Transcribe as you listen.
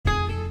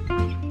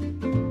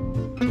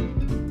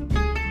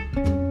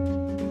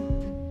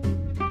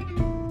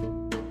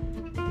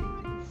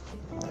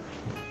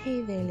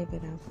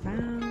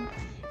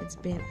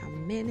It's been a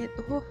minute.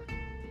 Oh,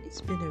 it's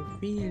been a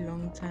really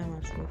long time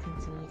I've spoken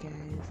to you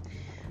guys.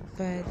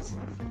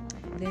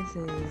 But this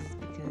is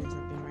because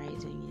I've been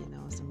writing,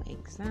 some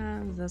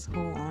exams. This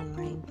whole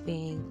online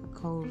thing,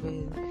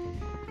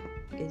 COVID,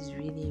 is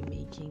really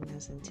making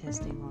us and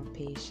testing our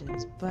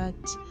patience. But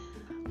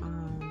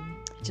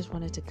I just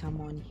wanted to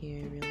come on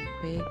here real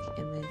quick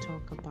and then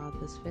talk about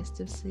this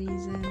festive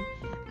season.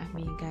 I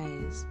mean,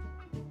 guys,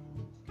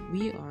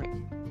 we are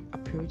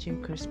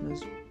approaching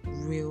Christmas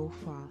real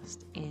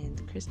fast,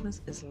 and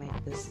Christmas is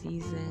like the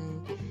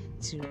season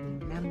to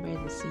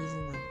remember, the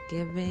season of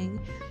giving.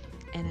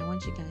 And I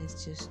want you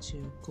guys just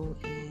to go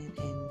in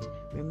and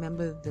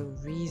remember the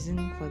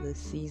reason for the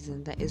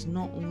season. That is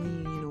not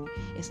only,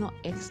 it's not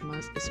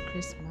Xmas, it's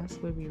Christmas,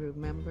 where we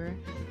remember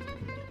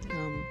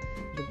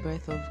the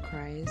birth of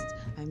Christ.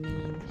 I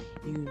mean,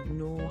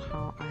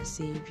 how our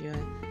Savior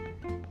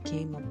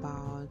came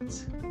about,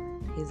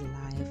 his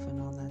life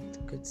and all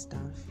that good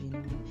stuff, and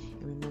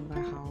remember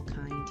how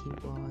kind he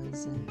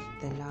was, and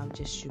the love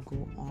just should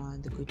go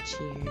on, the good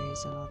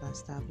cheers and all that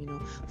stuff,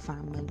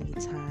 family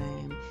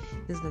time.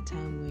 This is the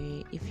time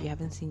where if you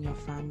haven't seen your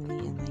family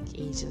in like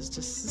ages,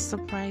 just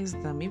surprise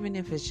them, even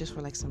if it's just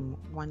for like some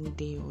 1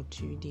 day or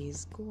 2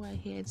 days. Go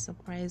ahead,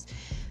 surprise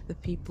the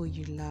people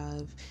you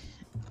love,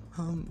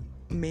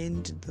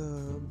 mend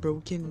the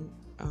broken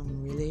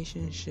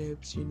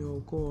relationships,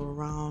 go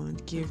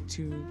around, give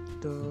to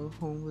the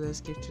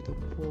homeless, give to the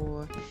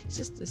poor. It's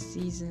just a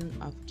season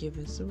of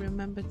giving, so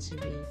remember to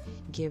be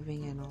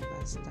giving and all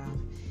that stuff.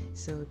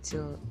 So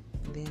till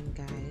then,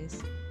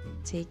 guys,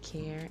 take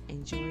care,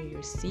 enjoy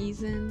your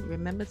season,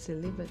 remember to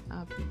live it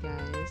up, you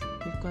guys.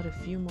 We've got a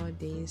few more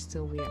days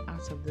till we're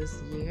out of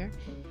this year,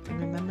 and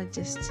remember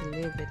just to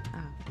live it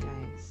up,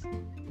 guys.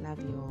 Love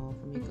you all.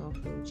 From your girl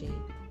Flo J.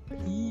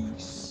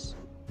 Peace.